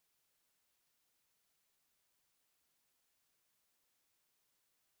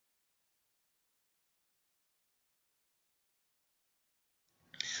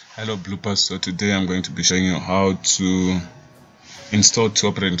Hello bloopers, so today I'm going to be showing you how to install two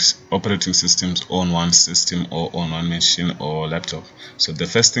operating systems on one system or on one machine or laptop. So the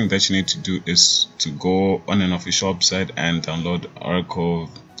first thing that you need to do is to go on an official website and download Oracle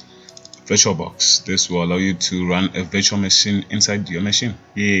VirtualBox. This will allow you to run a virtual machine inside your machine.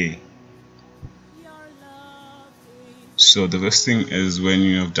 Yay! So the first thing is when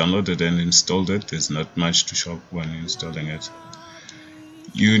you have downloaded and installed it, there's not much to show when you're installing it.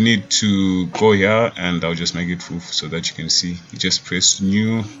 You need to go here, and I'll just make it full so that you can see. You just press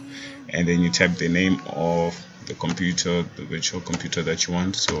new and then you type the name of the computer, the virtual computer that you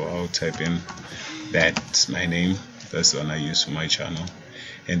want. So I'll type in that's my name, that's the one I use for my channel,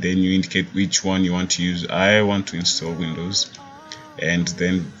 and then you indicate which one you want to use. I want to install Windows, and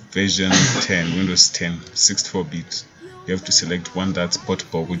then version 10, Windows 10 64-bit. You have to select one that's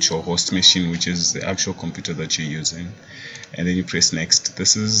portable with your host machine, which is the actual computer that you're using, and then you press next.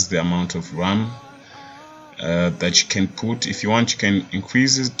 This is the amount of RAM that you can put. If you want, you can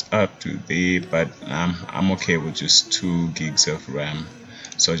increase it up to there, but I'm okay with just 2 gigs of RAM,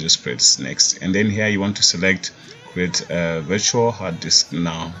 so I just press next. And then here you want to select create a virtual hard disk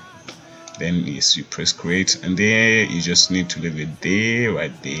now. Then yes, you press create, and there you just need to leave it there,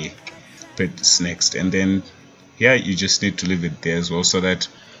 right there. Press next, and then here you just need to leave it there as well, so that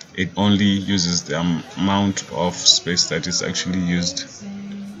it only uses the amount of space that is actually used,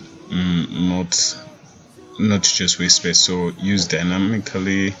 not just waste space. So use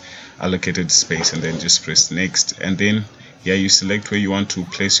dynamically allocated space, and then just press next. And then here you select where you want to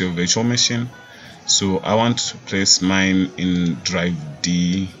place your virtual machine. So I want to place mine in drive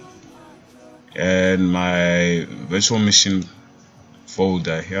D and my virtual machine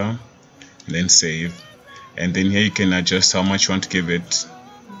folder here, and then save. And then here you can adjust how much you want to give it.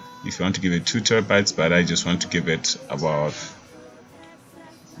 If you want to give it 2 terabytes, but I just want to give it about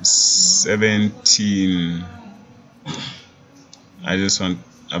 17. I just want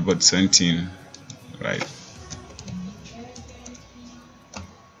about 17, right?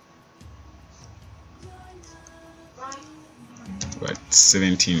 Right,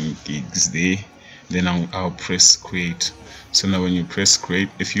 17 gigs there. Then I'll press create. So now when you press create,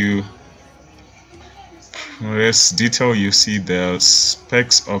 if you press detail, you see the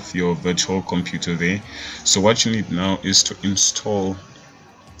specs of your virtual computer there. So what you need now is to install.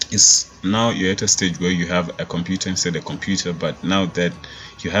 Now you're at a stage where you have a computer instead of a computer, but now that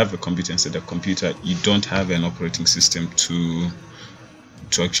you have a computer instead of a computer, you don't have an operating system to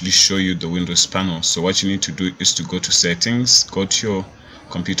actually show you the Windows panel. So what you need to do is to go to settings, go to your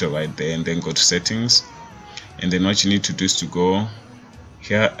computer right there, and then go to settings. And then what you need to do is to go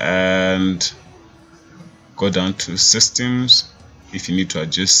here and go down to systems. If you need to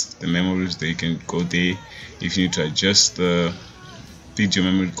adjust the memories there, you can go there. If you need to adjust the video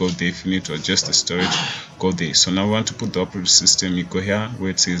memory, go there. If you need to adjust the storage, go there. So now we want to put the operating system. You go here where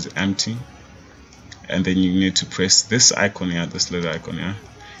it says empty, and then you need to press this icon here, this little icon here,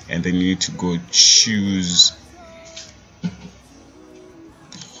 and then you need to go choose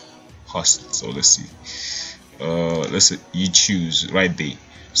host. So let's see, let's say you choose right there.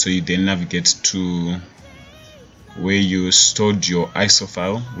 So you then navigate to where you stored your ISO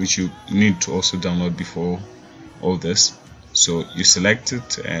file, which you need to also download before all this. So you select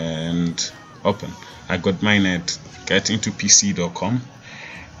it and open. I got mine at getintopc.com,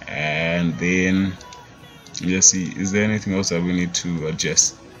 and then let's see, is there anything else that we need to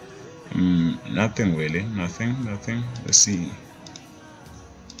adjust? Nothing really, nothing. Let's see.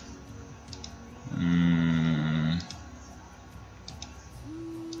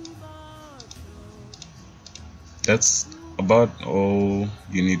 That's about all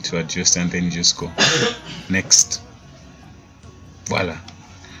you need to adjust, and then you just go next. Voila.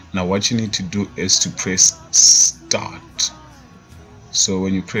 Now what you need to do is to press start. So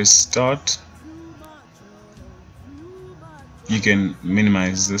when you press start, you can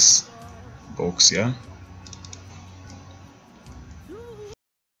minimize this box here.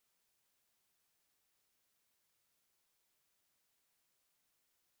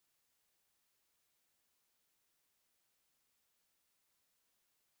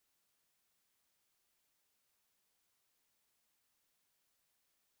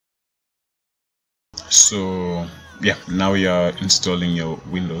 So yeah, now you are installing your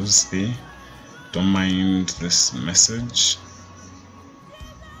Windows there. Don't mind this message.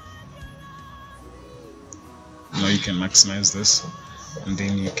 Now you can maximize this, and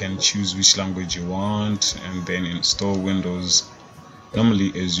then you can choose which language you want, and then install Windows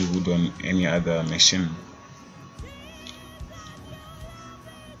normally as you would on any other machine.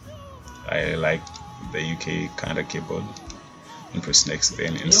 I like the UK kind of keyboard. and press next,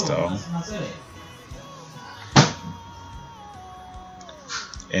 then install,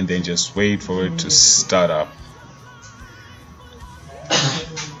 and then just wait for it to start up.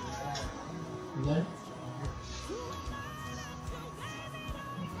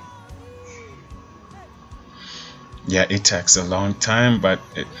 Yeah, it takes a long time, but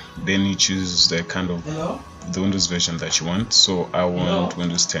then you choose the kind of the Windows version that you want. So I want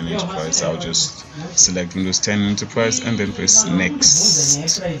Windows 10 Enterprise. I'll just select Windows 10 Enterprise and then press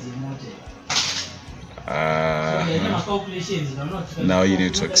next. Now you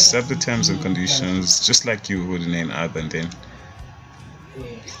need to accept the terms and conditions just like you would in any other, and then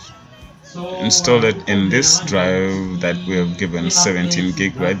install it in this drive that we have given 17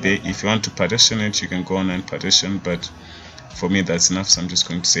 gig right there. If you want to partition it, you can go on and partition, but for me that's enough, so I'm just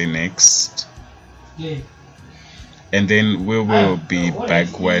going to say next. And then we will be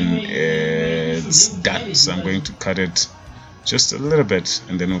back when it's done. So I'm going to cut it just a little bit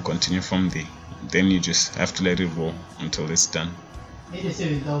and then we'll continue from there. Then you just have to let it roll until it's done.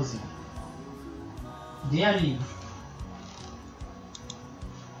 87,000.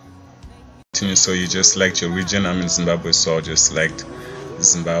 So you just select your region. I'm in Zimbabwe, so I'll just select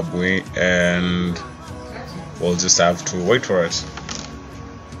Zimbabwe and we'll just have to wait for it.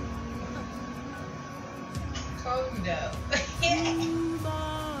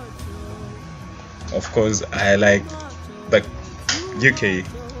 Of course, I like the UK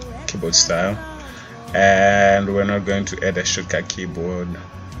keyboard style, and we're not going to add a shortcut keyboard,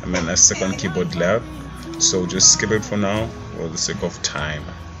 a second keyboard layout, so just skip it for now for the sake of time.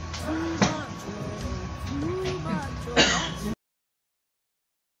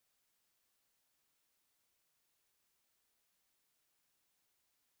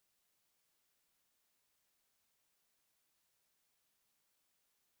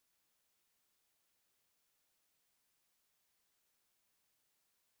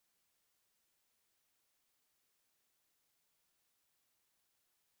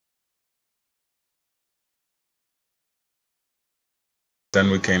 Then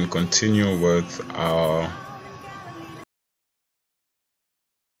we can continue with our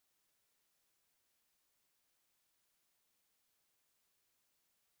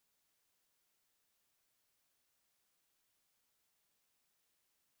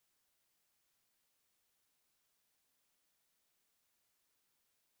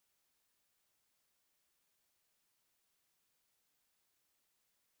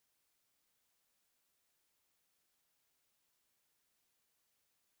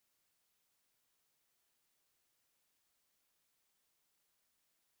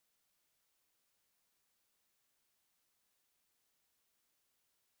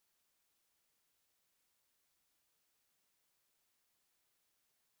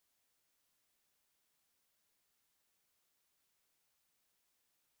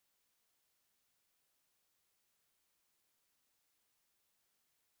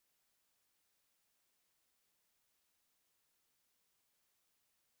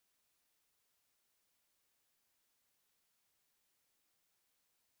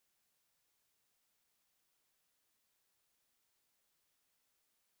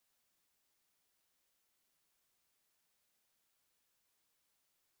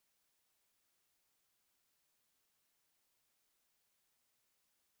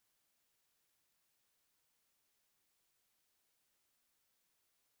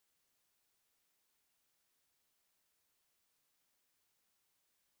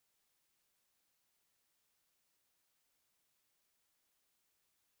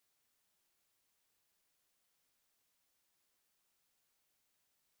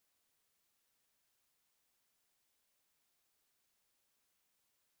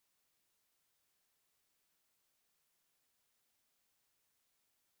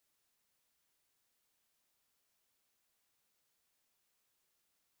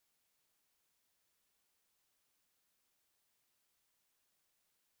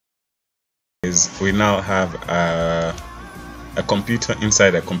we now have a computer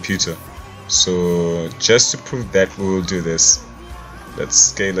inside a computer. So just to prove that, we will do this. Let's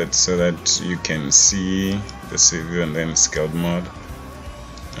scale it so that you can see the CPU and then scaled mode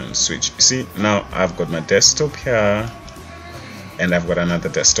and switch. See, now I've got my desktop here and I've got another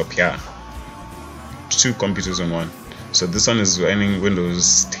desktop here, two computers on one. So this one is running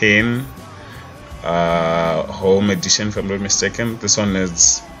Windows 10 Home Edition, if I'm not mistaken. This one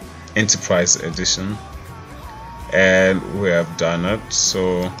is Enterprise Edition, and we have done it.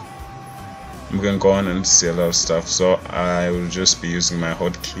 So we can go on and see a lot of stuff. So I will just be using my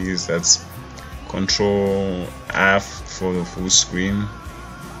hotkeys. That's Control F for the full screen,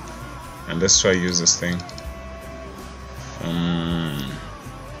 and let's try use this thing.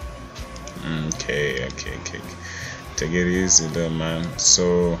 Okay, take it easy there, man.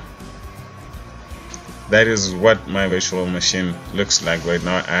 So that is what my virtual machine looks like right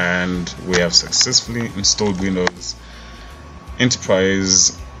now, and we have successfully installed Windows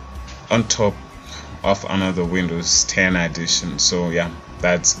Enterprise on top of another Windows 10 edition. So yeah,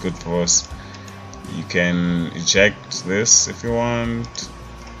 that's good for us. You can eject this if you want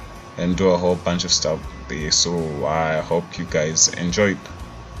and do a whole bunch of stuff there. So I hope you guys enjoyed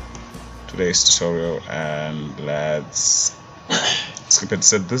today's tutorial, and let's skip it.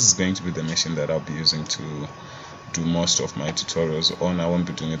 Said this is going to be the machine that I'll be using to do most of my tutorials on. I won't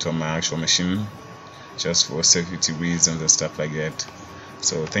be doing it on my actual machine just for safety reasons and stuff like that.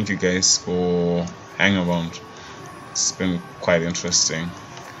 So thank you guys for hanging around. It's been quite interesting.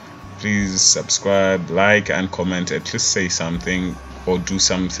 Please subscribe, like, and comment. At least say something or do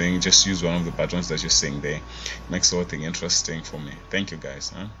something. Just use one of the buttons that you're seeing there. It makes the whole thing interesting for me. Thank you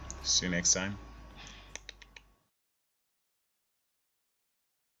guys. See you next time.